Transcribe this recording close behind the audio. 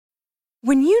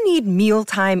When you need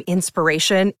mealtime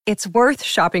inspiration, it's worth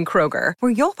shopping Kroger,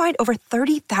 where you'll find over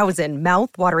 30,000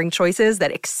 mouth-watering choices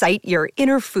that excite your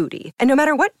inner foodie. And no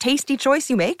matter what tasty choice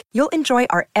you make, you'll enjoy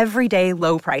our everyday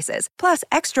low prices, plus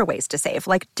extra ways to save,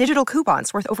 like digital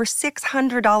coupons worth over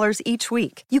 $600 each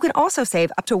week. You can also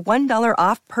save up to $1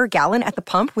 off per gallon at the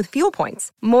pump with fuel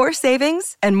points. More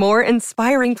savings and more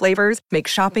inspiring flavors make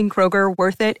shopping Kroger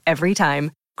worth it every time.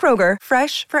 Kroger,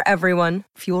 fresh for everyone.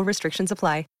 Fuel restrictions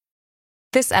apply.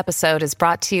 This episode is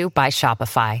brought to you by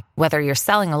Shopify. Whether you're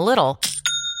selling a little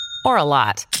or a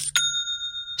lot,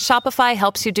 Shopify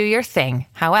helps you do your thing,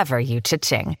 however you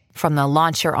cha-ching. From the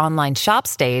launch your online shop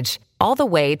stage, all the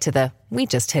way to the we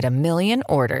just hit 1 million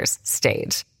orders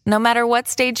stage. No matter what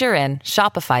stage you're in,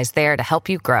 Shopify's there to help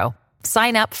you grow.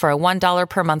 Sign up for a $1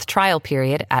 per month trial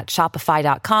period at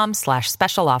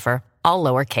shopify.com/special offer, all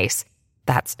lowercase.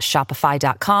 That's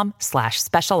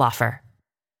shopify.com/special offer.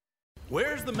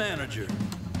 Where's the manager?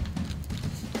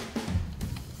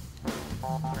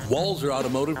 Walser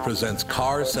Automotive presents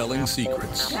Car Selling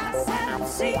Secrets.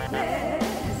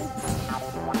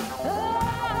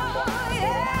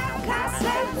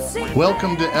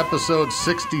 Welcome to episode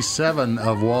 67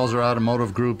 of Walser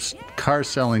Automotive Group's Car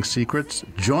Selling Secrets.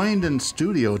 Joined in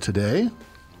studio today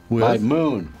with by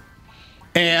Moon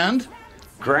and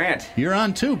Grant. You're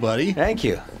on too, buddy. Thank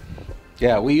you.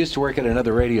 Yeah, we used to work at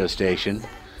another radio station.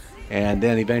 And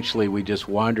then eventually we just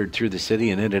wandered through the city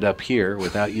and ended up here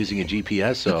without using a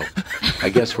GPS, so I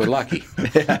guess we're lucky.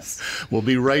 Yes. We'll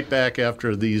be right back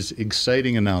after these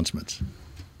exciting announcements.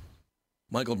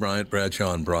 Michael Bryant,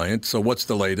 Bradshaw and Bryant. So what's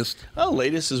the latest? The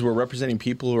latest is we're representing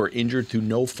people who are injured through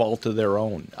no fault of their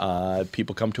own.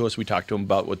 People come to us. We talk to them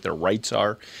about what their rights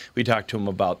are. We talk to them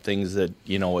about things that,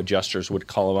 adjusters would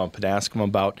call them up and ask them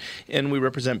about. And we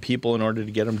represent people in order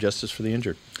to get them justice for the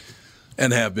injured.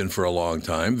 And have been for a long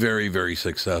time. Very, very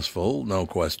successful, no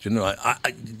question.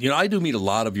 I do meet a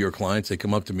lot of your clients. They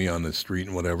come up to me on the street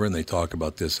and whatever, and they talk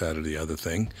about this, that, or the other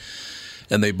thing.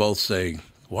 And they both say,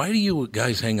 why do you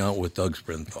guys hang out with Doug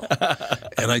Sprinthal?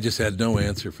 And I just had no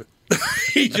answer for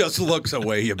He just looks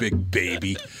away, you big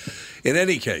baby. In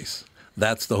any case,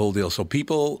 that's the whole deal. So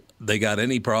people, they got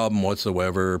any problem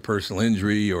whatsoever, personal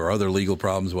injury or other legal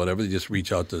problems, whatever, they just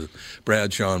reach out to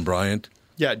Bradshaw and Bryant.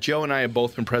 Yeah, Joe and I have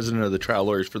both been president of the trial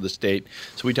lawyers for the state,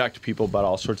 so we talk to people about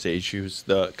all sorts of issues.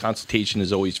 The consultation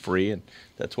is always free, and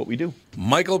that's what we do.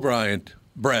 Michael Bryant,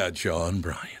 Bradshaw and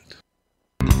Bryant.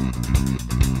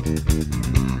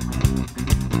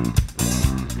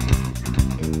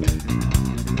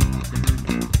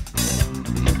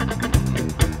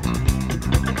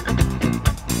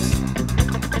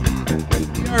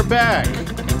 We are back.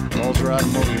 Walser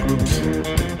Automotive Group's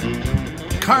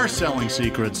Car Selling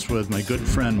Secrets with my good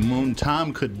friend Moon.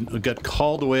 Tom got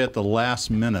called away at the last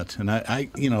minute, and I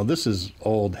this is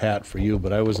old hat for you,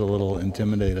 but I was a little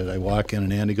intimidated. I walk in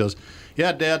and Andy goes,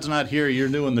 "Yeah, Dad's not here. You're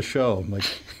doing the show." I'm like,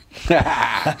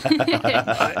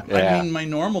 I mean, my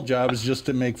normal job is just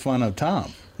to make fun of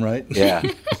Tom, right? Yeah,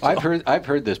 I've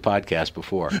heard this podcast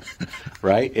before,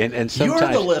 right? And sometimes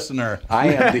you're the listener. I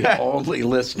am the only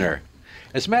listener.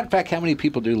 As a matter of fact, how many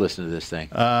people do listen to this thing?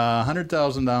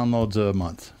 100,000 downloads a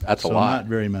month. That's a lot. Not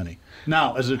very many.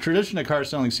 Now, as a tradition of Car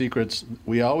Selling Secrets,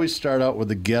 we always start out with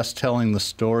the guest telling the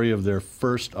story of their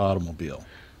first automobile.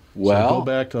 Well, so go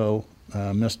back to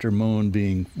Mr. Moon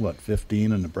being,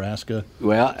 15 in Nebraska?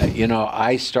 Well,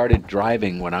 I started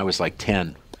driving when I was like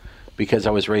 10 because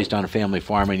I was raised on a family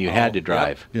farm and you had to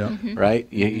drive,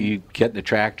 right? You get in the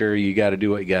tractor, you got to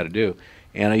do what you got to do.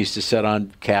 And I used to sit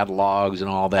on catalogs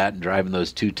and all that and driving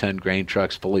those 2-ton grain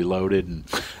trucks fully loaded. And,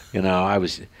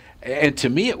 and to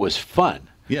me it was fun.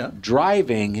 Yeah.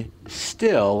 Driving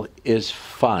still is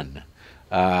fun.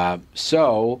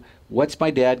 So what's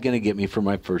my dad going to get me for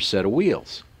my first set of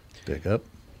wheels? Pickup?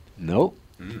 Nope.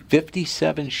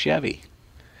 57 Chevy.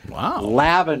 Wow.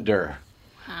 Lavender.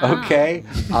 Okay,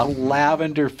 a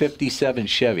lavender 57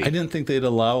 Chevy. I didn't think they'd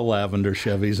allow lavender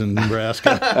Chevys in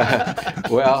Nebraska.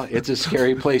 Well, it's a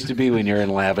scary place to be when you're in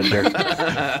lavender,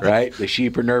 right? The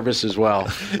sheep are nervous as well.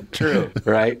 True.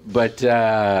 Right? But,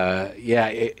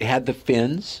 it had the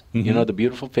fins, the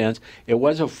beautiful fins. It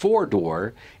was a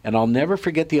 4-door, and I'll never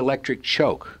forget the electric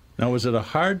choke. Now, was it a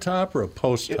hard top or a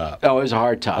post top? Oh, it was a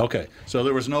hard top. Okay, so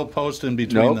there was no post in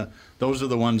between. Nope. Those are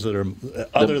the ones that are,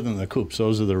 other than the coupes,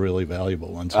 those are the really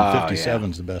valuable ones. And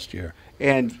 57's the best year.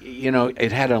 And,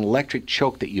 it had an electric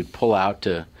choke that you'd pull out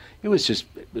to,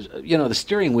 the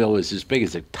steering wheel was as big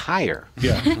as a tire.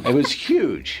 Yeah. It was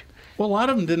huge. Well, a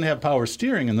lot of them didn't have power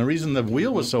steering, and the reason the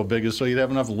wheel was so big is so you'd have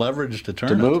enough leverage to turn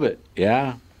to move it.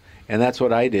 Yeah. And that's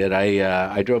what I did.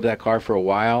 I drove that car for a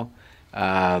while.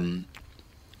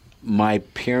 my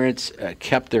parents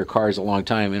kept their cars a long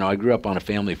time. I grew up on a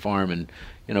family farm, and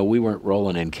we weren't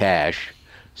rolling in cash.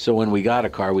 So when we got a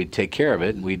car, we'd take care of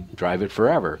it and we'd drive it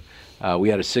forever. We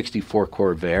had a '64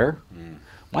 Corvair.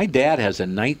 My dad has a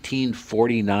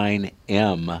 1949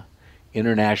 M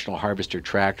International Harvester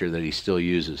tractor that he still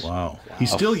uses. Wow. He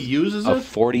still uses it?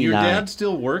 49. Your dad's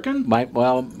still working?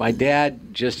 My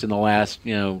dad just in the last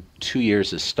 2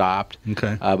 years has stopped.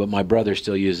 Okay. But my brother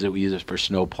still uses it. We use it for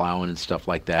snow plowing and stuff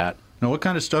like that. Now, what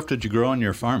kind of stuff did you grow on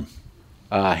your farm?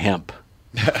 Hemp.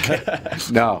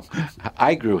 No,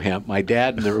 I grew hemp. My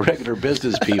dad and the regular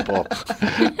business people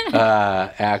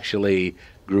actually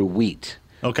grew wheat.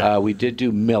 Okay. We did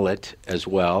do millet as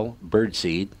well,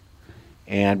 birdseed,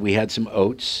 and we had some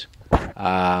oats.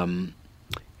 And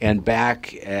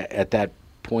back at that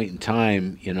point in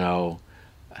time,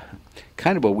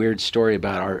 kind of a weird story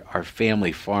about our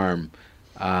family farm.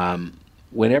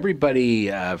 When everybody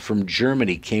from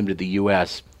Germany came to the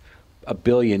U.S. a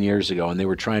billion years ago, and they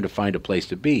were trying to find a place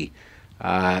to be,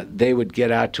 they would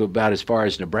get out to about as far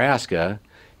as Nebraska,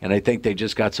 and I think they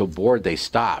just got so bored they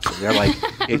stopped. They're like,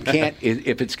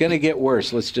 if it's going to get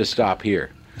worse, let's just stop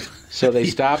here. So they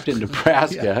stopped in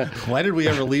Nebraska. Yeah. Why did we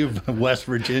ever leave West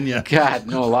Virginia? God,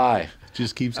 no lie.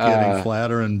 Just keeps getting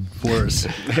flatter and worse.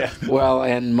 Well,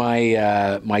 and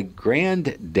my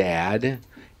granddad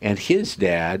and his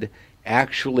dad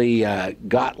actually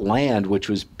got land which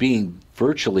was being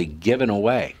virtually given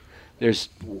away.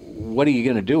 What are you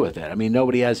going to do with it? I mean,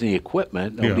 nobody has any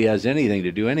equipment. Nobody has anything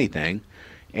to do anything.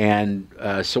 And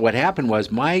so what happened was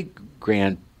my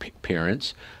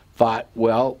grandparents thought,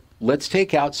 well, let's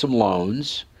take out some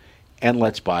loans and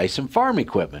let's buy some farm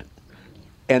equipment.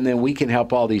 And then we can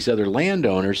help all these other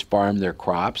landowners farm their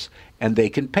crops and they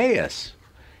can pay us.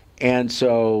 And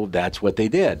so that's what they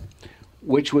did,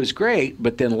 which was great.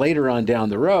 But then later on down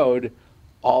the road,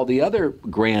 all the other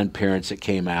grandparents that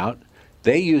came out,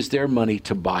 they used their money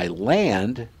to buy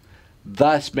land,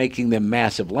 thus making them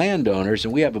massive landowners,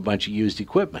 and we have a bunch of used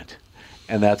equipment.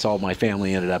 And that's all my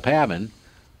family ended up having,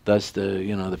 thus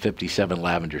the 57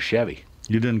 Lavender Chevy.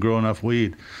 You didn't grow enough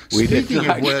weed. Speaking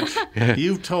of which,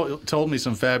 you've told me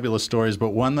some fabulous stories, but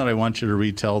one that I want you to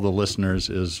retell the listeners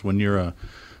is when you're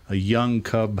a young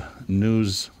Cub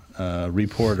news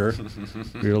reporter,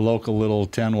 your local little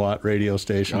 10-watt radio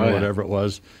station or whatever it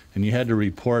was, and you had to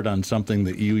report on something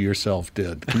that you yourself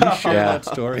did. Can you share that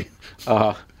story?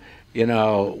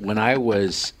 When I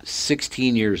was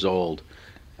 16 years old,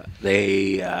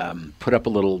 they put up a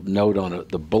little note on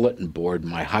the bulletin board in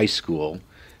my high school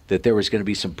that there was going to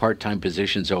be some part-time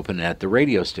positions open at the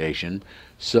radio station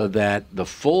so that the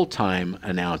full-time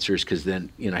announcers, because then,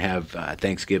 have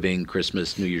Thanksgiving,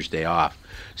 Christmas, New Year's Day off.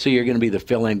 So you're going to be the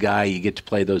fill-in guy. You get to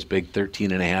play those big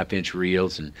 13.5-inch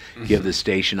reels and give the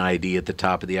station ID at the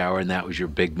top of the hour, and that was your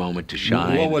big moment to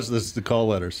shine. What was the call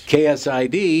letters?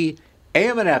 KSID,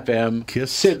 AM and FM,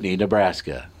 Kiss? Sidney,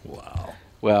 Nebraska. Wow.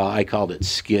 Well, I called it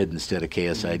SKID instead of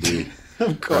KSID.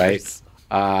 Of course.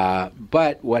 Right?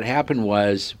 But what happened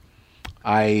was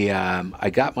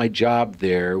I got my job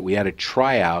there. We had a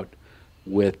tryout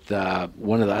with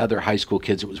one of the other high school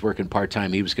kids that was working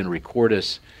part-time. He was going to record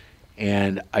us.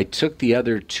 And I took the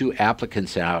other two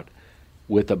applicants out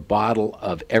with a bottle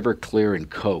of Everclear and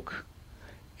Coke.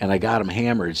 And I got them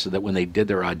hammered so that when they did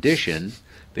their audition,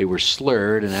 they were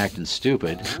slurred and acting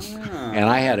stupid. And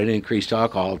I had an increased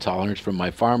alcohol tolerance from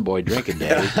my farm boy drinking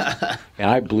days.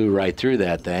 And I blew right through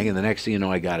that thing. And the next thing you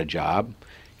know, I got a job.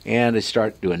 And I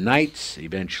started doing nights.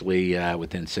 Eventually,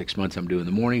 within 6 months, I'm doing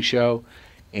the morning show.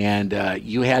 And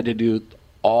you had to do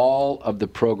all of the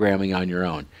programming on your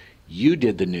own. You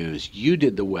did the news. You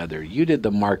did the weather. You did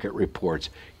the market reports.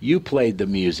 You played the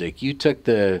music. You took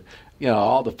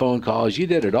all the phone calls. You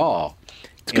did it all.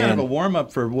 It's kind of a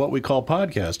warm-up for what we call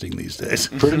podcasting these days.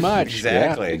 Pretty much.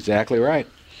 Exactly. Yeah, exactly right.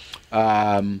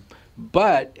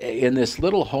 But in this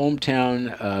little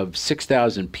hometown of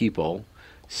 6,000 people,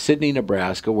 Sidney,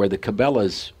 Nebraska, where the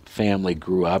Cabela's family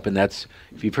grew up, and that's,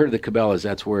 if you've heard of the Cabela's,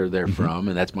 that's where they're from,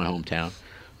 and that's my hometown.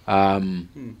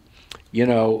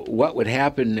 What would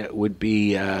happen would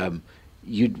be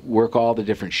you'd work all the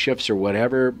different shifts or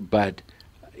whatever, but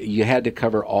you had to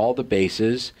cover all the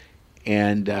bases.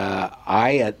 And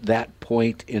I, at that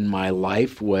point in my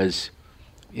life, was,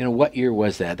 what year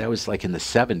was that? That was like in the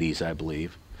 70s, I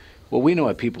believe. Well, we know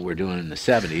what people were doing in the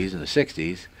 70s and the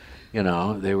 60s.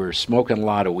 They were smoking a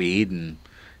lot of weed and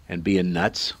being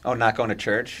nuts. Oh, not going to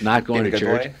church? Not going to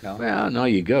church. Boy? No. Well, no,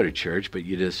 you go to church, but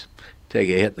you just take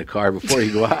a hit in the car before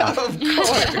you go out. Of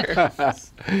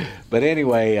course. But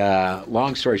anyway,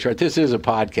 long story short, this is a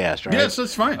podcast, right? Yes,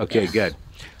 that's fine. Okay, good.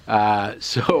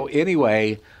 So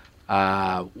anyway,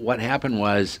 what happened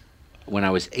was when I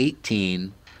was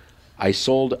 18, I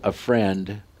sold a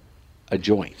friend a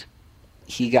joint.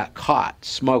 He got caught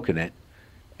smoking it,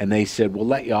 and they said, we'll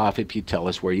let you off if you tell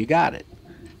us where you got it.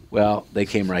 Well, they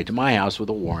came right to my house with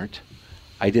a warrant.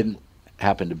 I didn't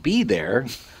happen to be there,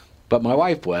 but my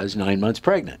wife was 9 months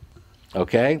pregnant.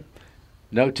 Okay?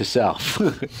 Note to self.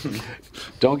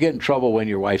 Don't get in trouble when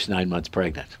your wife's 9 months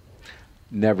pregnant.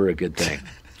 Never a good thing.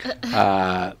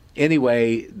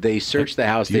 Anyway, they searched the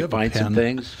house. They find some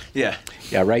things. Yeah.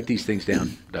 Yeah, write these things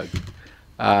down, Doug.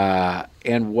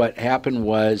 And what happened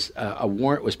was a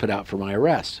warrant was put out for my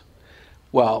arrest.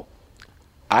 Well,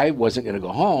 I wasn't going to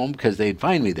go home because they'd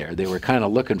find me there. They were kind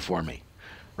of looking for me,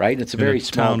 right? And it's a very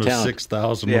small town of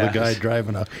 6,000 with a guy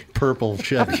driving a purple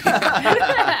Chevy.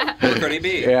 Where could he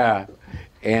be? Yeah.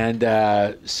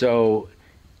 And so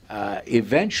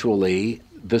eventually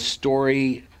the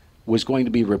story was going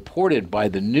to be reported by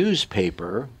the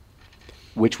newspaper,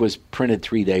 which was printed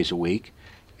 3 days a week.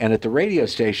 And at the radio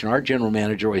station, our general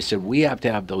manager always said, we have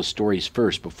to have those stories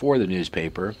first before the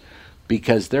newspaper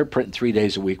because they're printing 3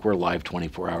 days a week. We're live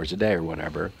 24 hours a day or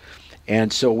whatever.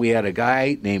 And so we had a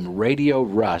guy named Radio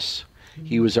Russ.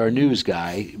 He was our news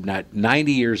guy, not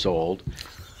 90 years old.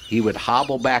 He would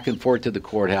hobble back and forth to the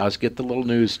courthouse, get the little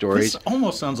news stories. This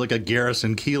almost sounds like a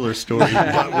Garrison Keillor story,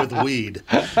 but with weed.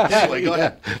 Anyway, go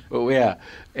ahead. Well, yeah.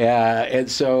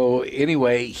 And so,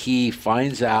 anyway, he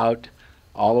finds out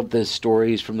all of the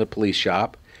stories from the police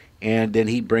shop, and then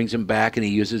he brings them back, and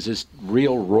he uses this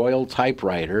real Royal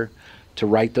typewriter to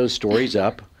write those stories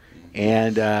up,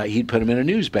 and he'd put them in a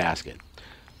news basket.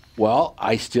 Well,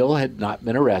 I still had not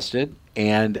been arrested,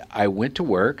 and I went to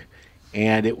work,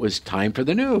 and it was time for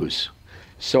the news.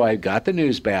 So I got the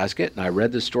news basket, and I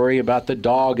read the story about the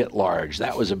dog at large.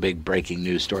 That was a big breaking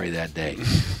news story that day.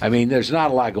 I mean, there's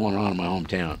not a lot going on in my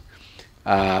hometown.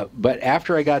 But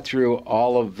after I got through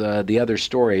all of the other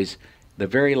stories, the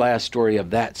very last story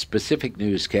of that specific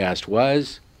newscast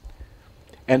was,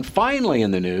 and finally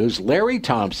in the news, Larry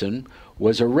Thompson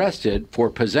was arrested for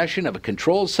possession of a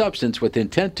controlled substance with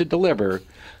intent to deliver.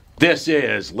 This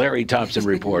is Larry Thompson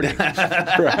reporting.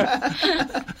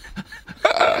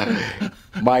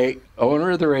 My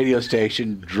owner of the radio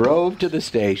station drove to the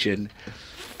station,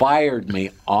 fired me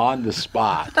on the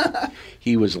spot.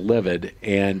 He was livid,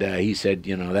 and he said,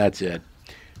 that's it.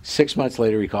 6 months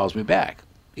later, he calls me back.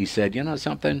 He said,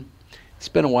 something? It's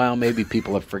been a while. Maybe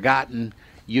people have forgotten.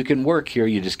 You can work here.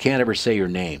 You just can't ever say your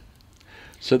name.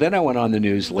 So then I went on the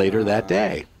news later that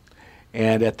day.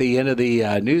 And at the end of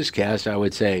the newscast, I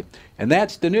would say, and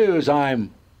that's the news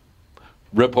I'm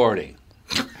reporting.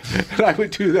 And I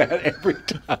would do that every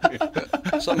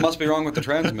time. Something must be wrong with the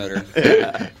transmitter.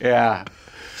 Yeah.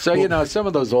 So, some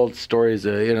of those old stories,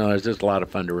 there's just a lot of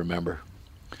fun to remember.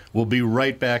 We'll be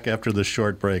right back after this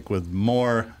short break with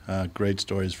more great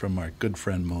stories from our good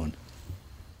friend Moon.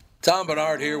 Tom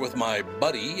Bernard here with my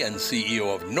buddy and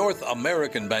CEO of North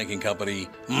American Banking Company,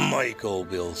 Michael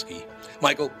Bilski.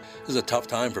 Michael, this is a tough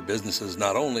time for businesses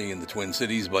not only in the Twin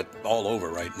Cities, but all over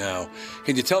right now.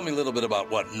 Can you tell me a little bit about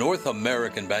what North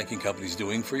American Banking Company is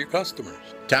doing for your customers?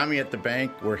 Tommy, at the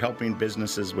bank, we're helping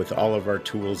businesses with all of our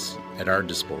tools at our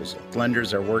disposal.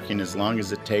 Lenders are working as long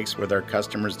as it takes with our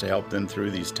customers to help them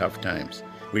through these tough times.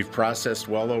 We've processed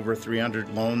well over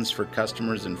 300 loans for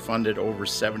customers and funded over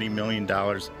 $70 million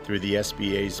through the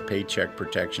SBA's Paycheck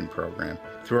Protection Program.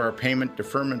 Through our payment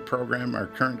deferment program, our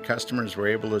current customers were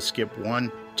able to skip 1,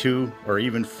 2, or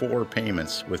even 4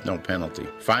 payments with no penalty.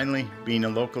 Finally, being a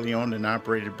locally owned and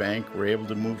operated bank, we're able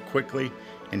to move quickly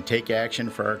and take action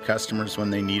for our customers when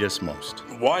they need us most.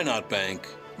 Why not bank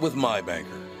with my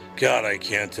banker? God, I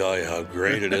can't tell you how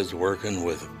great it is working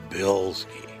with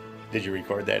Bilski. Did you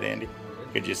record that, Andy?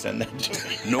 Could you send that to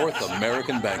me? North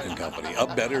American Banking Company, a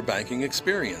better banking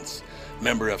experience.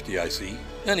 Member FDIC,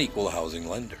 an equal housing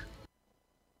lender.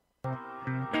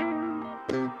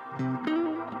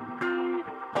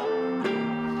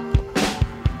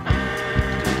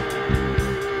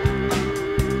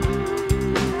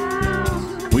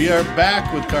 We are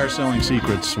back with Car Selling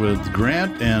Secrets with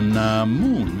Grant and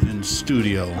Moon in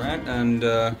studio. Grant and,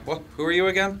 who are you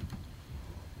again?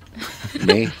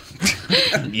 Me?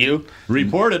 You?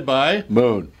 Reported by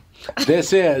Moon.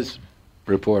 This is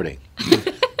reporting.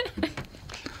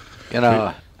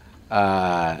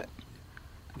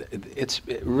 It's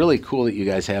really cool that you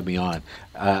guys have me on.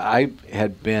 I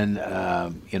had been,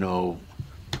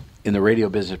 in the radio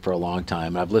business for a long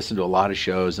time. I've listened to a lot of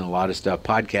shows and a lot of stuff.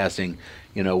 Podcasting,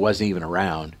 wasn't even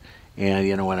around.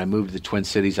 And, when I moved to the Twin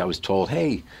Cities, I was told,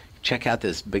 hey, check out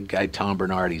this big guy, Tom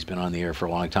Bernard. He's been on the air for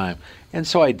a long time. And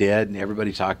so I did, and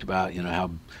everybody talked about,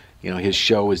 how, his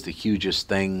show is the hugest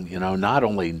thing, not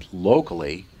only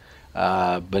locally,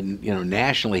 But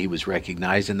nationally he was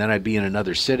recognized, and then I'd be in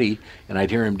another city and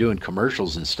I'd hear him doing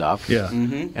commercials and stuff. Yeah.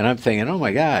 And I'm thinking, oh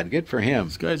my God, good for him.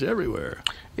 This guy's everywhere.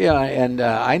 Yeah, and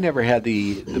I never had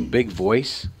the big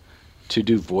voice to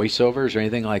do voiceovers or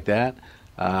anything like that.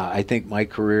 I think my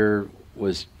career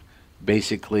was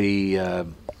basically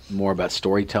more about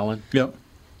storytelling. Yep.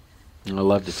 I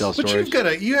love to tell stories.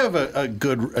 But you have a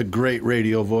great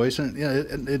radio voice, and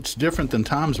it's different than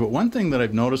Tom's. But one thing that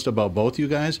I've noticed about both you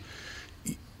guys,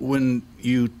 when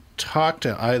you talk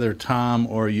to either Tom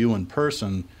or you in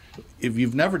person, if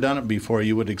you've never done it before,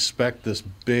 you would expect this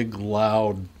big,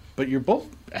 loud. But you're both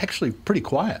actually pretty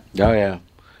quiet. Oh yeah.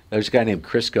 There's a guy named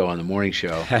Crisco on the morning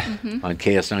show on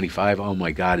KS95. Oh,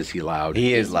 my God, is he loud.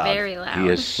 He is loud. Very loud. He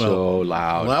is so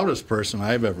loud. The loudest person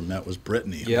I've ever met was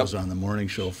Brittany, who was on the morning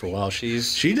show for a while. She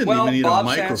didn't well, even need Bob a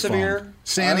microphone. Sansevier?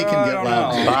 Sandy can get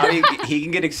loud. Bobby, he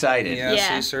can get excited.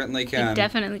 Yes, he certainly can. He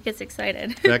definitely gets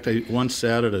excited. In fact, I once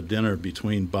sat at a dinner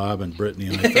between Bob and Brittany,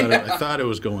 and I thought it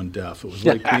was going deaf. It was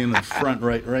like being in the front,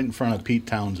 right in front of Pete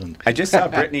Townsend. I just saw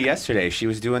Brittany yesterday. She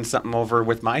was doing something over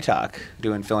with My Talk,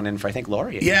 filling in for, I think,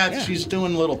 Lori. Yeah, she's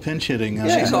doing a little pinch hitting.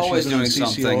 She's always been on doing CCO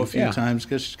something. a few times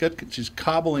because she's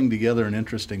cobbling together an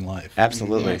interesting life.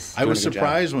 Absolutely. Yes. I was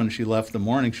surprised when she left the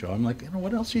morning show. I'm like,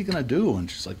 what else are you going to do? And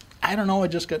she's like, I don't know. I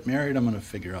just got married. I'm going to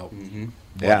figure out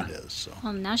what it is. So.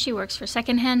 Well, now she works for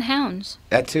Secondhand Hounds.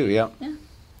 That too, yeah.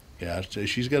 Yeah,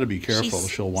 she's got to be careful.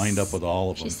 She'll wind up with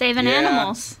all of them. She's saving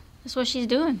animals. That's what she's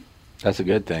doing. That's a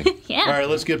good thing. Yeah. All right,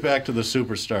 let's get back to the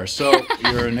superstar. So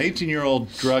you're an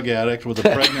 18-year-old drug addict with a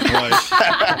pregnant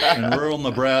wife in rural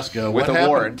Nebraska. With a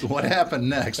warrant. What happened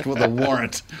next with a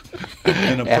warrant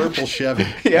in a purple Chevy?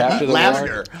 After the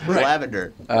Lavender. Right.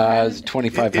 Lavender. it's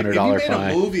 $2,500 If you made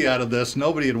fine. a movie out of this,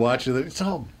 nobody would watch it. It's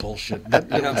all bullshit.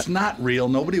 It's not real.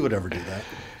 Nobody would ever do that.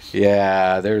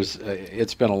 Yeah,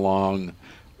 it's been a long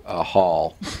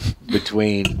haul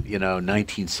between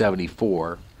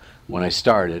 1974 when I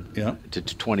started to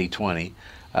 2020.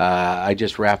 I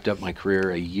just wrapped up my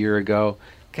career a year ago.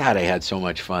 God, I had so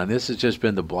much fun. This has just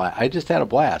been the blast. I just had a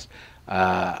blast.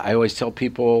 I always tell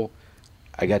people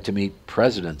I got to meet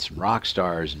presidents and rock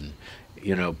stars and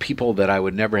people that I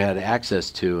would never had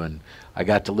access to, and I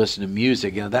got to listen to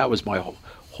music. That was my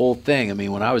whole thing. I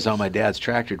mean, when I was on my dad's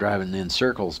tractor driving in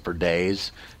circles for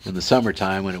days in the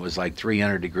summertime when it was like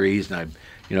 300 degrees and I'm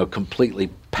completely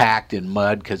packed in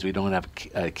mud because we don't have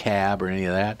a cab or any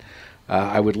of that,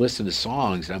 I would listen to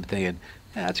songs and I'm thinking,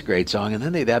 that's a great song. And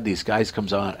then they'd have these guys come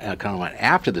on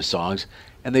after the songs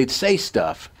and they'd say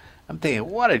stuff. I'm thinking,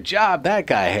 what a job that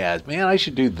guy has. Man, I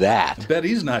should do that. I bet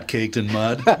he's not caked in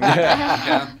mud.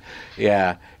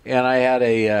 Yeah. And I had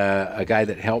a guy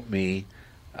that helped me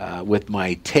with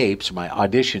my tapes, my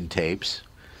audition tapes.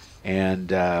 And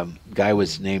guy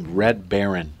was named Red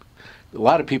Baron. A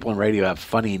lot of people in radio have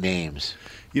funny names.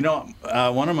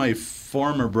 One of my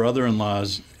former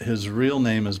brother-in-laws, his real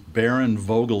name is Baron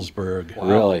Vogelsberg. Wow.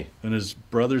 Really? And his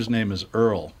brother's name is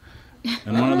Earl.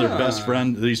 And one of their best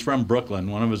friends, he's from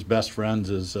Brooklyn, one of his best friends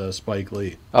is Spike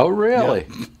Lee. Oh, really?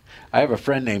 Yeah. I have a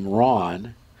friend named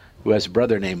Ron who has a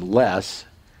brother named Les.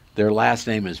 Their last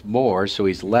name is Moore, so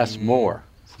he's Les Moore.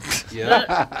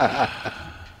 Yeah.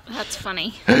 That's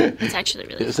funny. It's actually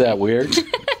really Is that weird?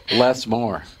 Les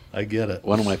Moore. I get it.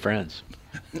 One of my friends.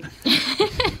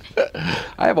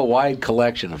 I have a wide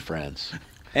collection of friends.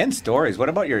 And stories. What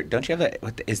about don't you have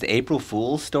is the April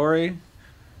Fool's story?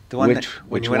 The one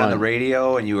when you went on the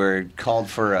radio and you were called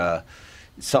for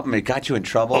something that got you in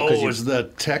trouble? Oh, it was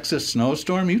the Texas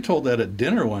snowstorm? You told that at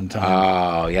dinner one time.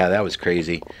 Oh, yeah, that was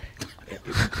crazy.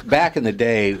 Back in the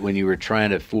day when you were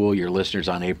trying to fool your listeners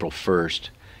on April 1st,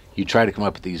 you try to come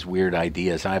up with these weird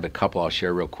ideas. I have a couple I'll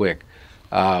share real quick.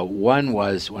 One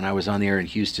was when I was on the air in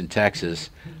Houston, Texas.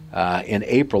 In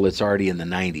April, it's already in the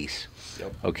 90s.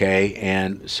 Yep. Okay?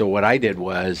 And so what I did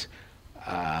was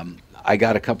I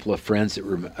got a couple of friends that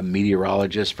were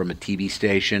meteorologists from a TV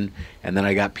station, and then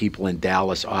I got people in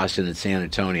Dallas, Austin, and San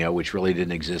Antonio, which really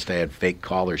didn't exist. I had fake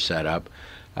callers set up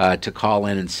to call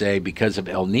in and say, because of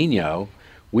El Nino,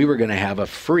 we were going to have a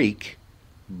freak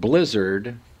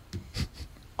blizzard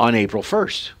on April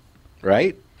 1st,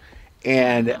 right?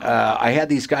 And I had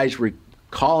these guys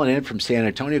calling in from San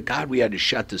Antonio. God, we had to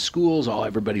shut the schools,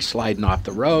 everybody sliding off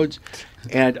the roads.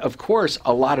 And, of course,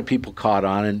 a lot of people caught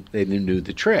on and they knew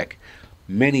the trick.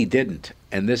 Many didn't.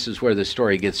 And this is where the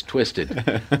story gets twisted,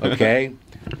 okay?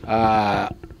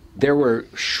 There were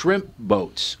shrimp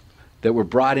boats that were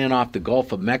brought in off the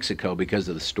Gulf of Mexico because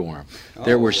of the storm.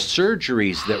 There were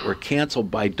surgeries that were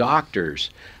canceled by doctors.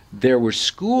 There were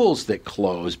schools that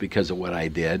closed because of what I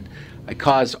did. I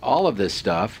caused all of this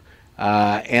stuff,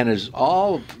 and it's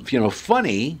all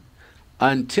funny,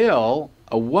 until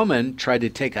a woman tried to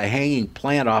take a hanging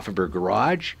plant off of her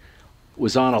garage,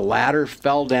 was on a ladder,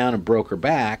 fell down and broke her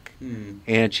back,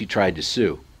 and she tried to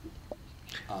sue,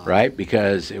 right?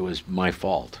 Because it was my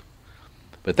fault.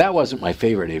 But that wasn't my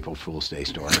favorite April Fool's Day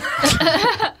story.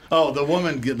 Oh, the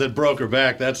woman that broke her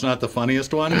back, that's not the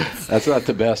funniest one? That's not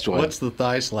the best one. What's the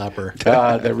thigh slapper?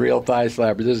 The real thigh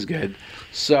slapper. This is good.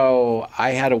 So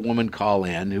I had a woman call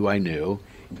in who I knew,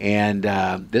 and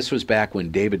this was back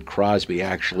when David Crosby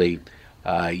actually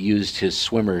used his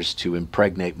swimmers to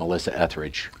impregnate Melissa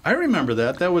Etheridge. I remember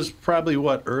that. That was probably,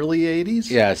 what, early 80s?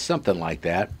 Yeah, something like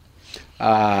that.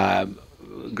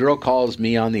 Girl calls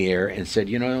me on the air and said,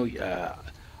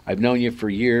 I've known you for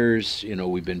years.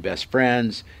 We've been best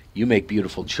friends. You make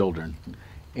beautiful children.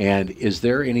 And is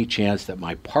there any chance that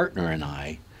my partner and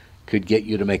I could get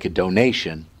you to make a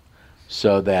donation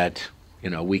so that,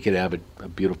 we could have a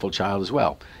beautiful child as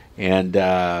well? And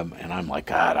I'm like,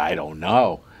 God, I don't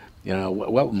know.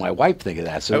 What would my wife think of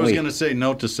that? So I was going to say,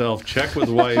 note to self, check with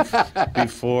wife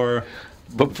before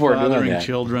fathering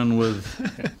children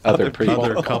with other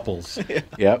couples.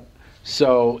 Yep.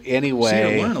 So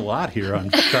anyway, I learn a lot here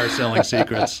on Car Selling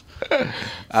Secrets.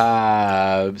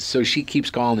 So she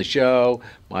keeps calling the show.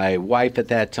 My wife at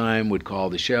that time would call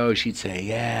the show. She'd say,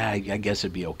 "Yeah, I guess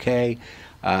it'd be okay."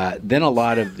 Then a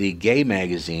lot of the gay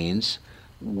magazines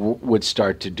would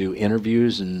start to do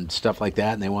interviews and stuff like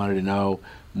that, and they wanted to know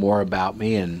more about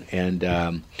me. And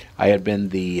I had been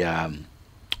the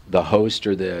host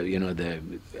or the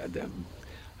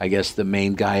I guess the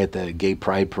main guy at the Gay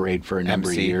Pride Parade for a number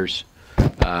of years.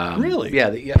 Really? Yeah.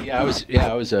 I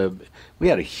was we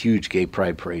had a huge Gay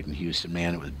Pride Parade in Houston.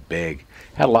 Man, it was big.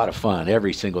 Had a lot of fun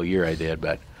every single year I did.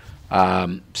 But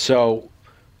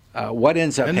what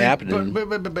ends up happening?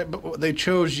 But they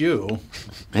chose you.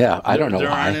 Yeah, I don't know. There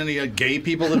aren't any gay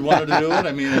people that wanted to do it.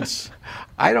 I mean, it's.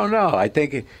 I don't know. I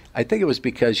think it was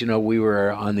because we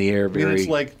were on the air very. It's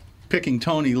like picking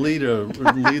Tony Lee to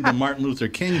lead the Martin Luther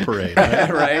King parade, right?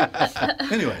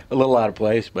 Right. Anyway, a little out of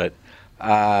place, but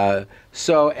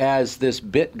so as this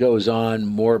bit goes on,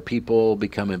 more people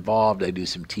become involved. I do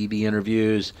some TV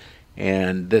interviews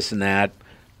and this and that.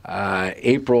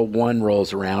 April 1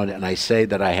 rolls around, and I say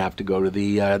that I have to go to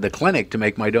the clinic to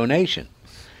make my donation.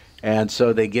 And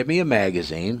so they give me a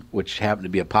magazine, which happened to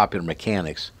be a Popular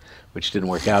Mechanics, which didn't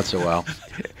work out so well.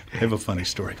 I have a funny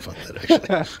story about that,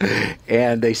 actually.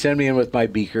 And they send me in with my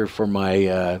beaker for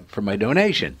my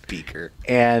donation. Beaker.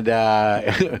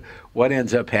 And what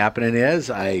ends up happening is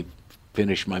I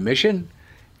finish my mission,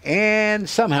 and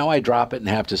somehow I drop it and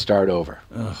have to start over.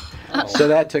 So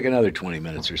that took another 20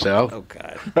 minutes or so. Oh,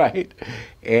 God. Right?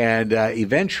 And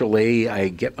eventually I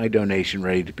get my donation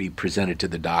ready to be presented to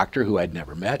the doctor, who I'd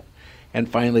never met. And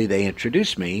finally they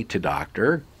introduced me to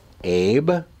Dr.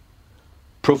 Abe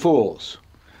Profools.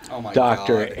 Oh, my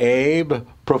Dr. God. Abe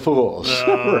Profools.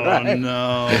 Oh, right?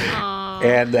 no.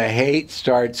 And the hate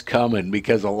starts coming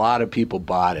because a lot of people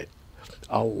bought it.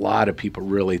 A lot of people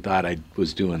really thought I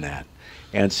was doing that.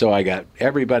 And so I got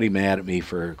everybody mad at me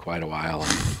for quite a while.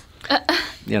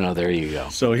 And, there you go.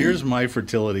 So here's my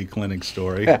fertility clinic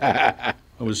story. I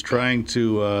was trying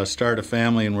to start a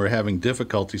family, and we're having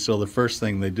difficulty. So the first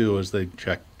thing they do is they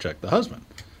check the husband.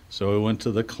 So we went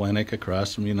to the clinic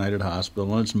across from United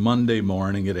Hospital, and it's Monday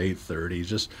morning at 8:30.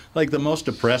 Just like the most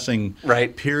depressing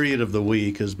period of the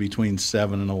week is between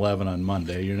 7 and 11 on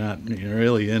Monday. You're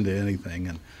really into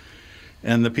anything,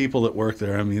 and the people that work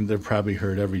there, I mean, they've probably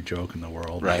heard every joke in the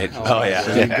world. Right. Oh, yeah.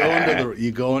 So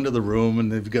you go into the room, and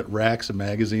they've got racks of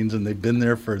magazines, and they've been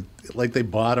there for, like, they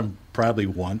bought them probably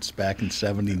once back in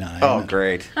 79. Oh,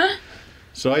 great.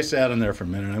 So I sat in there for a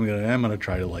minute. I'm gonna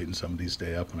try to lighten somebody's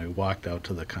day up, and I walked out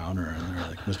to the counter, and they're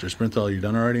like, "Mr. Sprinthal, you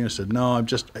done already?" And I said, "No, I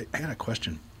got a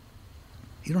question.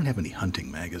 You don't have any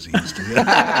hunting magazines, do you?"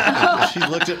 She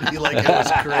looked at me like I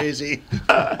was crazy.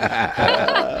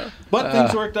 But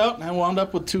things worked out, and I wound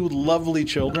up with two lovely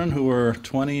children who are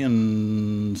 20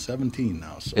 and 17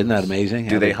 now. So isn't that amazing?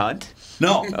 Do they hunt?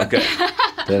 No. Okay.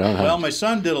 They don't hunt. Well, my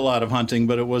son did a lot of hunting,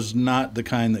 but it was not the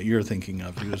kind that you're thinking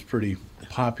of. He was pretty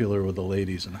popular with the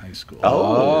ladies in high school.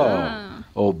 Oh,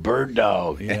 old bird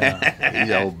dog. Yeah.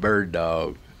 He's old bird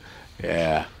dog.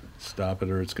 Yeah. Stop it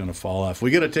or it's going to fall off.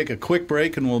 We got to take a quick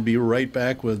break, and we'll be right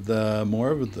back with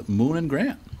more with Moon and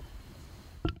Grant.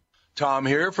 Tom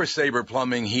here for Sabre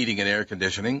Plumbing, Heating, and Air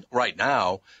Conditioning. Right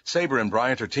now, Sabre and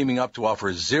Bryant are teaming up to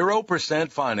offer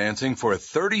 0% financing for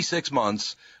 36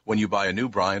 months when you buy a new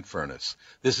Bryant furnace.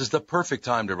 This is the perfect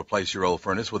time to replace your old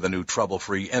furnace with a new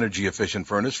trouble-free, energy-efficient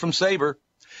furnace from Sabre.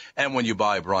 And when you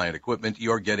buy Bryant equipment,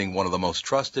 you're getting one of the most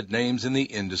trusted names in the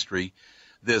industry.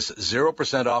 This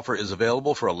 0% offer is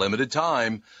available for a limited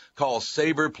time. Call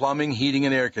Sabre Plumbing, Heating,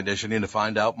 and Air Conditioning to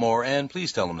find out more, and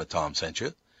please tell them that Tom sent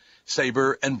you.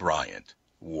 Sabre and Bryant,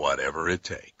 whatever it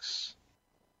takes.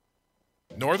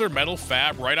 Northern Metal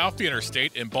Fab, right off the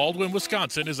interstate in Baldwin,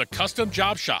 Wisconsin, is a custom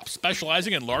job shop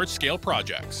specializing in large-scale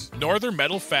projects. Northern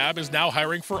Metal Fab is now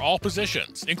hiring for all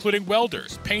positions, including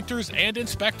welders, painters, and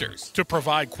inspectors, to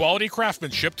provide quality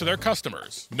craftsmanship to their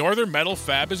customers. Northern Metal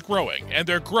Fab is growing, and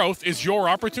their growth is your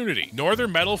opportunity.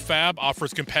 Northern Metal Fab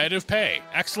offers competitive pay,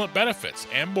 excellent benefits,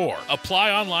 and more.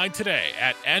 Apply online today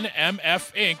at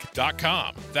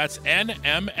nmfinc.com. That's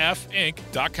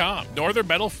nmfinc.com. Northern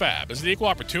Metal Fab is an equal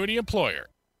opportunity employer.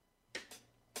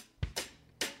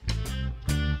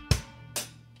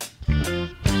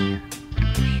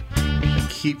 I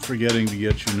keep forgetting to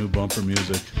get you new bumper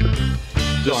music.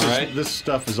 This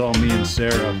stuff is all me and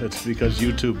Sarah. It's because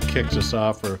YouTube kicks us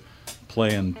off for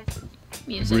playing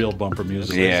real bumper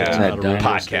music. Yeah,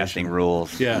 podcasting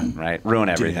rules. Yeah, right. Ruin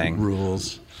everything. Damn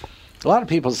rules. A lot of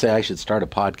people say I should start a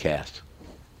podcast.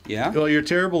 Yeah. Well, you're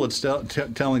terrible at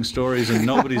telling stories, and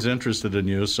nobody's interested in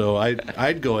you. So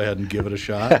I'd go ahead and give it a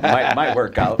shot. might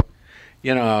work out.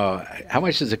 You know, how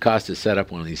much does it cost to set up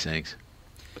one of these things?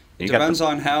 It depends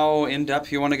on how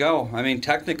in-depth you want to go. I mean,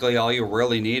 technically, all you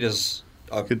really need is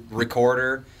a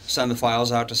recorder, send the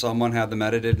files out to someone, have them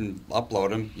edited, and upload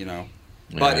them, you know.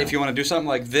 But if you want to do something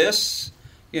like this,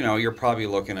 you know, you're probably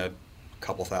looking at a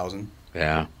couple thousand.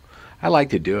 Yeah. I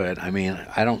like to do it. I mean,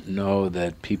 I don't know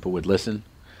that people would listen.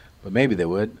 But maybe they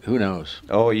would. Who knows?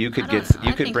 Oh, you could get people.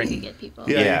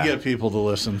 Yeah, you get people to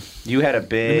listen. You had a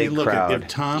big crowd. If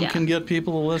Tom can get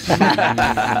people to listen,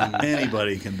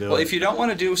 anybody can do it. Well, if you don't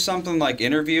want to do something like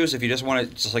interviews, if you just want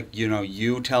to, just like, you know,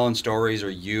 you telling stories or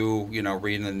you know,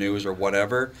 reading the news or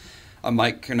whatever, a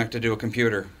mic connected to a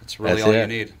computer. It's really all you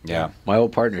need. Yeah. My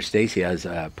old partner Stacy has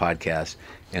a podcast,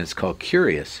 and it's called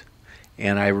Curious.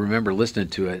 And I remember listening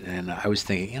to it, and I was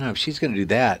thinking, you know, if she's going to do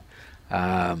that,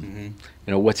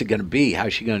 you know, what's it going to be?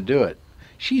 How's she going to do it?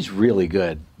 She's really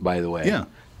good, by the way. Yeah.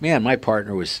 Man, my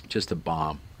partner was just a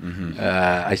bomb.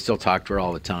 I still talk to her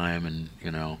all the time, and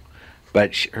you know,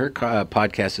 but her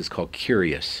podcast is called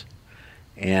Curious.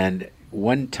 And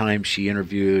one time she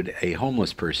interviewed a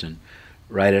homeless person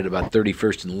right at about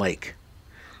 31st and Lake.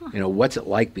 You know, what's it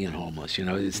like being homeless? You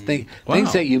know, it's things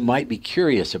that you might be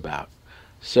curious about.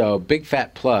 So, big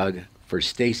fat plug for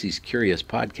Stacy's Curious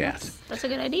podcast. That's a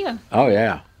good idea. Oh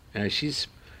yeah, she's.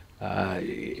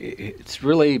 It's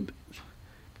really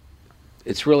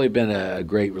been a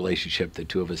great relationship the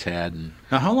two of us had. And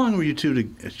now, how long were you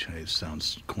two? It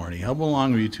sounds corny. How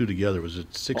long were you two together? Was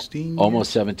it 16?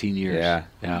 Almost 17 years.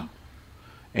 Yeah.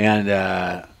 And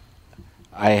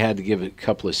I had to give a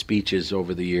couple of speeches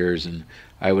over the years, and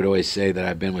I would always say that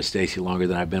I've been with Stacy longer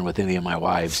than I've been with any of my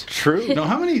wives. True. Now,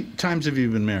 how many times have you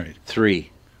been married? 3.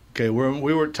 Okay,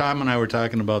 Tom and I were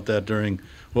talking about that during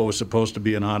what was supposed to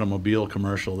be an automobile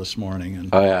commercial this morning,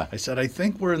 and I said, I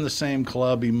think we're in the same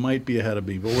club. He might be ahead of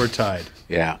me, but we're tied.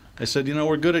 Yeah. I said, you know,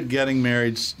 we're good at getting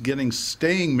married.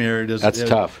 Staying married that's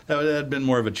tough. That had been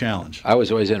more of a challenge. I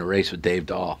was always in a race with Dave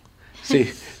Dahl.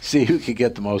 See who could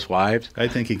get the most wives. I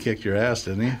think he kicked your ass,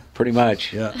 didn't he? Pretty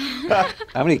much. Yeah.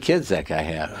 How many kids that guy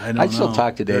have? I don't know. I'd still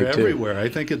talk to Dave, They're too. everywhere. I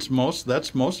think that's most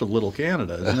of Little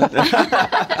Canada, isn't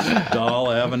it? Dahl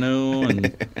Avenue.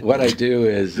 And what I do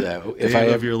is,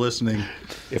 if you're listening,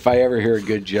 if I ever hear a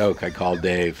good joke, I call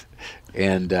Dave.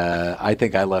 And I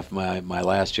think I left my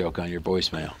last joke on your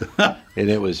voicemail. And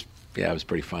it was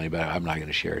pretty funny, but I'm not going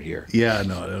to share it here. Yeah,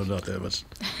 no, I don't know what that was.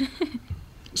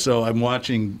 So I'm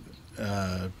watching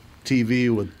TV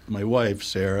with my wife,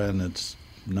 Sarah, and it's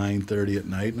 9:30 at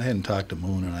night, and I hadn't talked to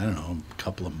Moon in, I don't know, a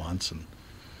couple of months, and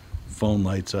phone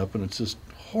lights up, and it's this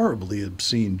horribly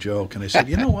obscene joke, and I said,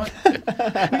 you know what?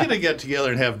 We're going to get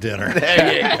together and have dinner.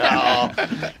 There you go.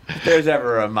 There's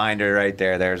ever a reminder right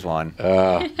there. There's one.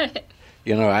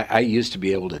 You know, I used to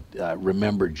be able to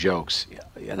remember jokes,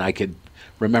 and I could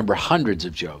remember hundreds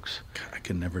of jokes. God, I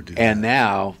can never do that. And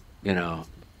now, you know,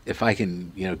 if I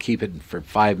can, you know, keep it for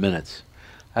 5 minutes,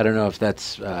 I don't know if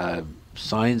that's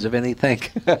signs of anything.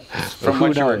 From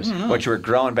what you were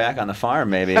growing back on the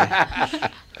farm, maybe. Yeah,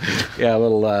 a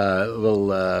little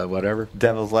whatever.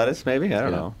 Devil's lettuce, maybe. I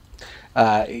don't know.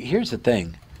 Here's the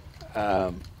thing,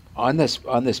 on this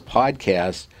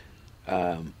podcast,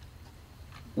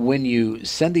 when you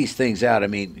send these things out, I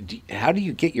mean, how do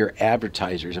you get your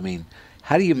advertisers? I mean,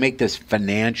 how do you make this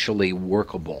financially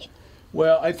workable?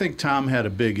 Well, I think Tom had a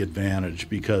big advantage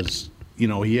because, you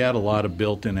know, he had a lot of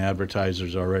built-in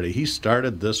advertisers already. He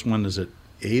started this one, is it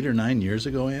 8 or 9 years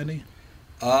ago, Andy?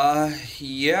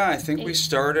 Yeah, I think we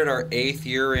started our 8th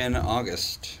year in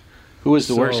August. Who was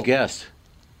the worst guest?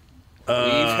 We've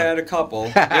had a couple.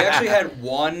 We actually had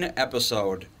one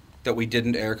episode that we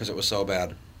didn't air because it was so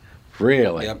bad.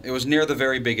 Really? Yep. It was near the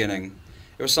very beginning.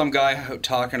 It was some guy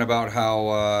talking about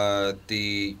how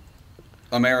the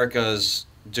America's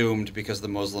doomed because the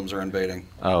Muslims are invading.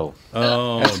 Oh,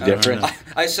 that's different.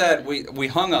 I said we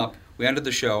hung up. We ended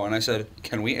the show, and I said,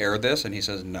 "Can we air this?" And he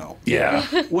says, "No." Yeah.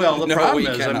 Well, the No, problem we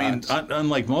is, cannot. I mean,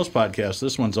 unlike most podcasts,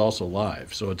 this one's also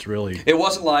live, so it's really. It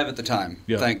wasn't live at the time.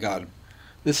 Yeah. Thank God.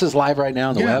 This is live right now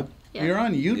on the web? Yeah. You're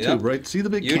on YouTube, Yep. right? See the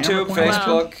big YouTube, camera pointing?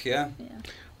 Facebook, yeah.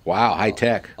 Wow, high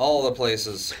tech. All the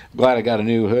places. Glad I got a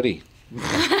new hoodie.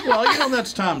 Well, you know,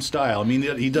 that's Tom's style. I mean,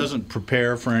 he doesn't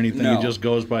prepare for anything. No. He just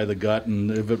goes by the gut,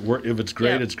 and if it's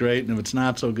great, Yeah. it's great, and if it's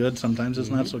not so good, sometimes it's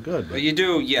not so good. But you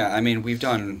do, yeah. I mean, we've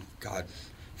done,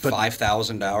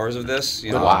 5,000 hours of this.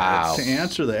 You know, Wow. To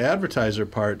answer the advertiser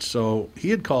part, so he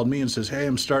had called me and says, "Hey,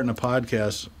 I'm starting a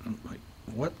podcast." I'm like,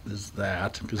 "What is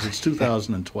that?" Because it's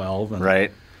 2012, and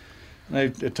Right. I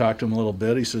talked to him a little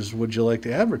bit. He says, "Would you like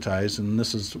to advertise?" And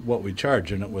this is what we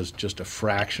charge, and it was just a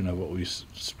fraction of what we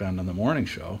spend on the morning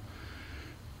show.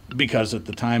 Because at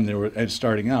the time they were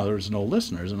starting out, there was no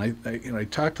listeners, and I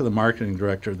talked to the marketing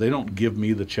director. They don't give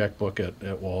me the checkbook at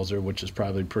Walser, which is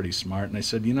probably pretty smart. And I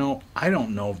said, I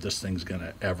don't know if this thing's going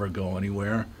to ever go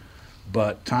anywhere,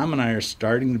 but Tom and I are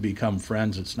starting to become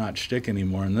friends. It's not shtick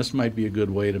anymore, and this might be a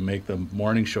good way to make the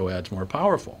morning show ads more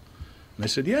powerful. And I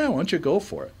said, yeah, why don't you go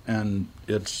for it? And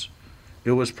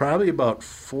it was probably about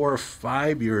 4 or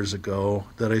 5 years ago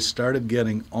that I started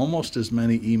getting almost as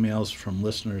many emails from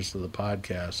listeners to the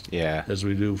podcast as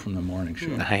we do from the morning show.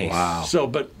 Nice. Wow. So,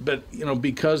 but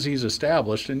because he's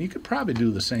established, and you could probably do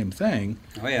the same thing.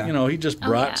 Oh, yeah. He just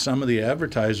brought some of the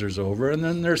advertisers over, and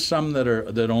then there's some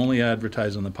that only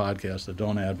advertise on the podcast that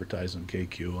don't advertise on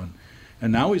KQ,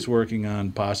 and now he's working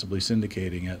on possibly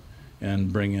syndicating it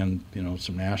and bring in,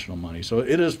 some national money. So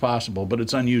it is possible, but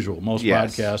it's unusual. Most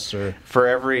podcasts are for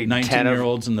every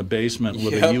 19-year-olds in the basement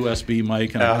with a USB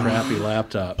mic and a crappy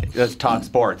laptop. Let's talk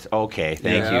sports. Okay,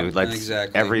 thank you. Let's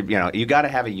exactly. you got to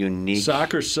have a unique.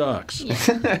 Soccer sucks. This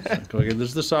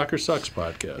is the Soccer Sucks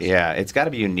podcast. Yeah, it's got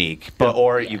to be unique,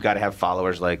 or you've got to have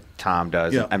followers like Tom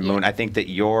does. Yeah. And Moon, I think that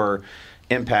your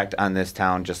impact on this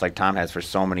town, just like Tom has for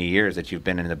so many years that you've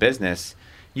been in the business,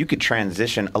 you could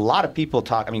transition. A lot of people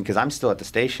talk, because I'm still at the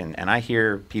station, and I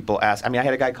hear people ask. I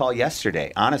had a guy call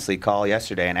yesterday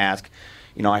and ask,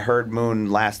 I heard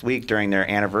Moon last week during their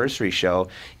anniversary show,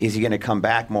 is he going to come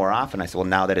back more often? I said, well,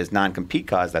 now that his non-compete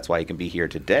cause, that's why he can be here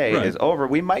today, is over,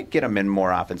 we might get him in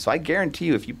more often. So I guarantee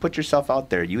you, if you put yourself out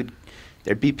there,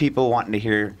 there'd be people wanting to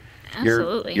hear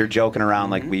you're joking around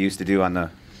like we used to do on the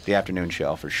afternoon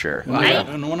show, for sure.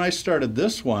 And when I started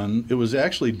this one, it was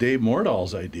actually Dave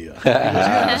Mordahl's idea. He goes,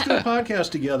 let's do a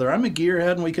podcast together. I'm a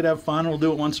gearhead, and we could have fun. We'll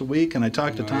do it once a week. And I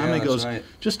talked to Tom, and he goes,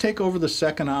 just take over the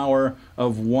second hour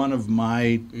of one of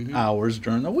my hours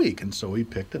during the week. And so we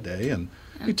picked a day, and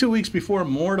 2 weeks before,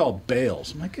 Mordahl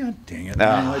bails. I'm like, God dang it.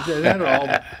 I had all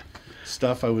the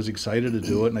stuff. I was excited to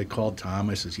do it, and I called Tom.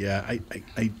 I says,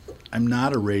 I'm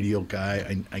not a radio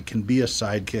guy. I can be a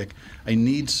sidekick. I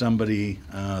need somebody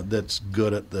that's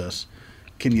good at this.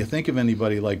 Can you think of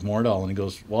anybody like Mordahl? And he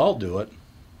goes, well, I'll do it.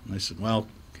 And I said, well,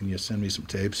 can you send me some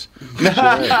tapes? Sure.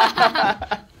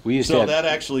 That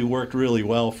actually worked really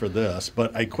well for this.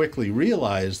 But I quickly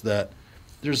realized that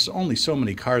there's only so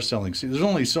many car selling. There's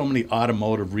only so many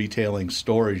automotive retailing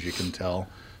stories you can tell.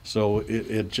 So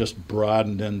it just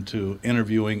broadened into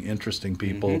interviewing interesting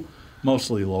people.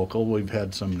 Mostly local. We've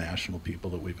had some national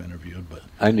people that we've interviewed, but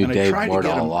I knew Dave tried Mordahl to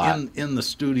get a lot in the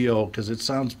studio because it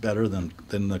sounds better than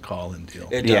the call-in deal.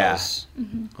 It does.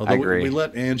 Although I agree. we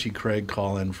let Angie Craig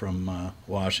call in from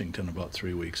Washington about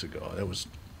 3 weeks ago. It was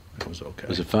okay.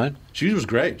 Was it fun? She was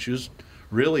great. She was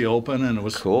really open, and it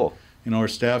was cool. Our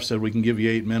staff said we can give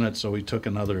you 8 minutes, so we took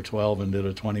another 12 and did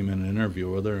a 20-minute interview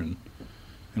with her, and.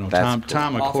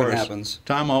 Tom, of Often course, happens.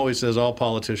 Tom always says all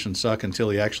politicians suck until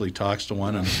he actually talks to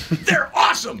one, and they're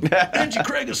awesome. Angie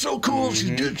Craig is so cool.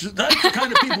 That's the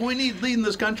kind of people we need leading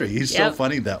this country. He's so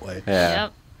funny that way. Yeah.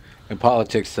 Yep. And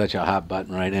politics is such a hot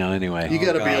button right now anyway. You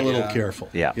got to be a little careful.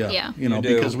 Yeah.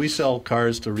 Because we sell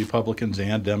cars to Republicans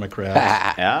and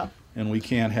Democrats. Yeah. And we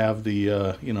can't have the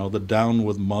the Down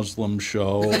with Muslim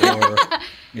show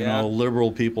or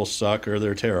liberal people suck or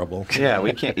they're terrible. Yeah,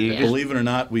 we can't. Believe it or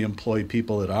not, we employ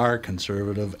people that are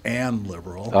conservative and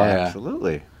liberal. Oh, yeah.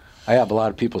 Absolutely. I have a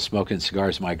lot of people smoking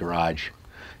cigars in my garage.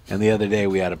 And the other day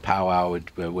we had a powwow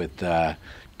with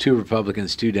 2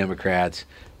 Republicans, 2 Democrats,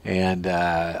 and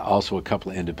also a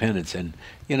couple of independents. And,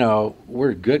 you know,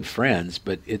 we're good friends,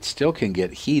 but it still can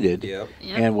get heated. Yep.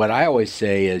 And what I always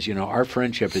say is, you know, our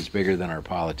friendship is bigger than our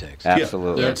politics.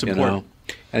 Absolutely. Yeah, that's important.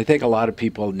 And I think a lot of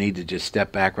people need to just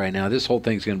step back right now. This whole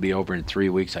thing's going to be over in 3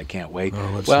 weeks. I can't wait.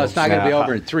 Well, it's not going to be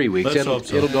over in 3 weeks.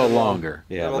 It'll go longer.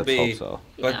 Yeah, It'll let's be, hope so.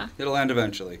 But it'll end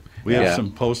eventually. We have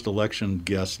some post-election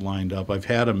guests lined up. I've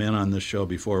had them in on this show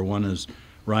before. One is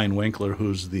Ryan Winkler,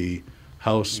 who's the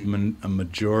House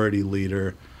Majority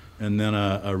Leader, and then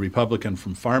a Republican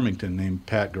from Farmington named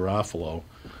Pat Garofalo.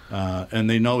 And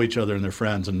they know each other and they're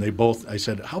friends. And they both, I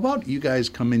said, how about you guys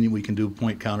come in and we can do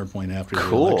point-counterpoint after the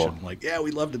election? Like, yeah,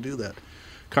 we'd love to do that.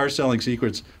 Car Selling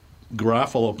Secrets,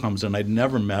 Garofalo comes in. I'd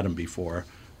never met him before.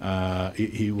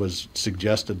 He was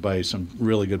suggested by some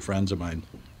really good friends of mine.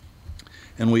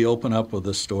 And we open up with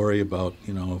a story about,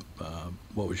 you know,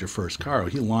 what was your first car?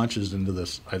 He launches into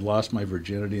this, I lost my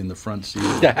virginity in the front seat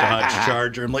of a Dodge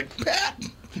Charger. I'm like, Pat!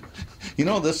 You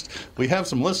know, we have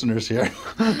some listeners here.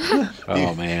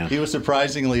 Man. He was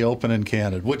surprisingly open and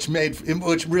candid, which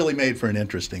really made for an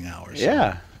interesting hour. So.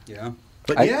 Yeah.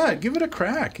 But give it a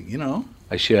crack, you know.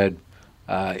 I should.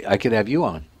 I could have you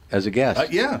on as a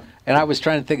guest. Yeah. And I was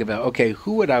trying to think about, okay,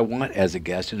 who would I want as a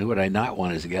guest and who would I not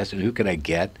want as a guest and who could I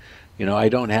get? You know, I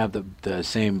don't have the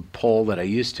same pull that I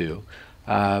used to.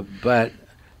 But,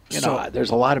 you know,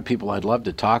 there's a lot of people I'd love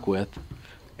to talk with.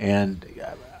 And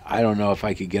I don't know if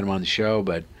I could get them on the show,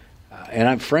 but and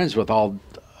I'm friends with all,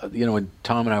 you know, when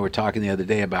Tom and I were talking the other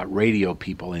day about radio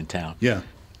people in town. Yeah.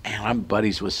 And I'm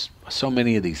buddies with so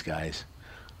many of these guys.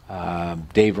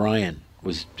 Dave Ryan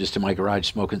was just in my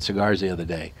garage smoking cigars the other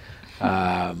day.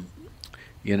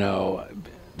 You know,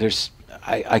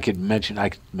 I could mention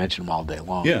them all day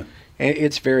long. Yeah. And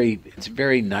it's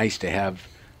very nice to have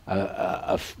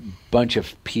a bunch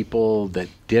of people that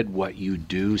did what you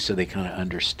do, so they kind of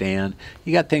understand.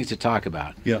 You got things to talk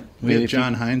about. Yeah, we had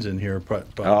John Hines in here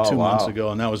about 2 months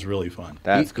ago, and that was really fun.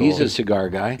 That's cool. He's a cigar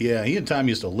guy. Yeah, he and Tom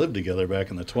used to live together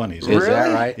back in the 20s. Is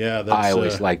that right? Yeah, I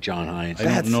always liked John Hines. I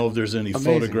don't know if there's any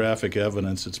photographic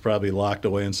evidence. It's probably locked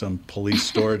away in some police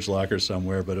storage locker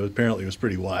somewhere, but apparently it was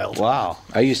pretty wild. Wow.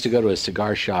 I used to go to a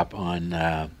cigar shop in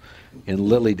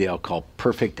Lilydale called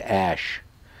Perfect Ash.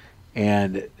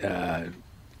 And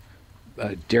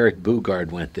Derek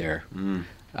Bugard went there.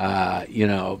 You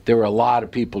know, there were a lot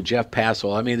of people. Jeff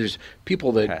Passel. I mean, there's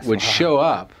people that would show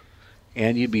up,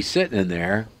 and you'd be sitting in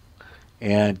there,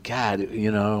 and God,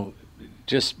 you know,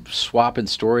 just swapping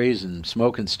stories and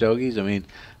smoking stogies. I mean,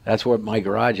 that's what my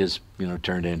garage has, you know,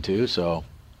 turned into. So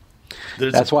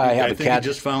that's why I have a cat. I think you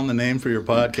just found the name for your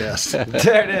podcast.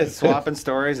 There it is, swapping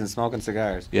stories and smoking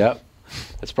cigars. Yep.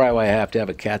 That's probably why I have to have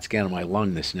a CAT scan of my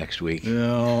lung this next week.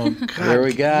 Oh, God. There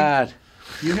we got.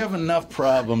 You have enough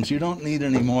problems. You don't need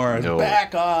any more. No.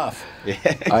 Back off.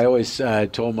 I always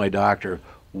told my doctor,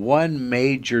 one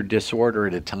major disorder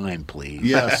at a time, please.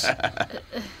 Yes.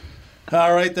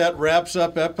 All right, that wraps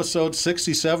up episode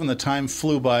 67. The time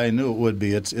flew by. I knew it would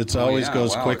be. It's always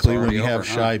goes quickly when you have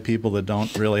shy people that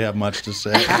don't really have much to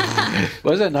say.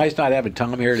 Wasn't it nice not having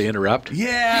Tom here to interrupt?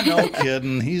 Yeah, no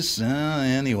kidding. He's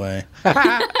anyway.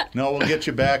 No, we'll get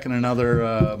you back in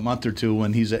another month or two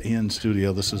when he's in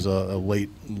studio. This is a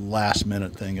last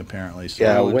minute thing apparently. So.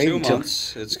 Yeah, in 2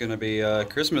 months it's going to be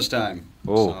Christmas time.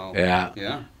 Oh, so,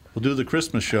 yeah. We'll do the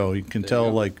Christmas show. You can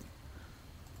tell like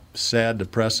sad,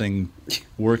 depressing,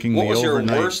 working the overnight. What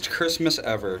was your worst Christmas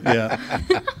ever? Yeah.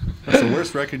 That's the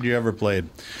worst record you ever played.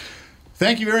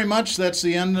 Thank you very much. That's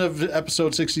the end of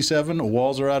episode 67.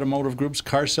 Walser Automotive Group's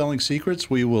Car Selling Secrets.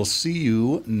 We will see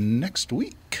you next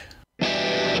week.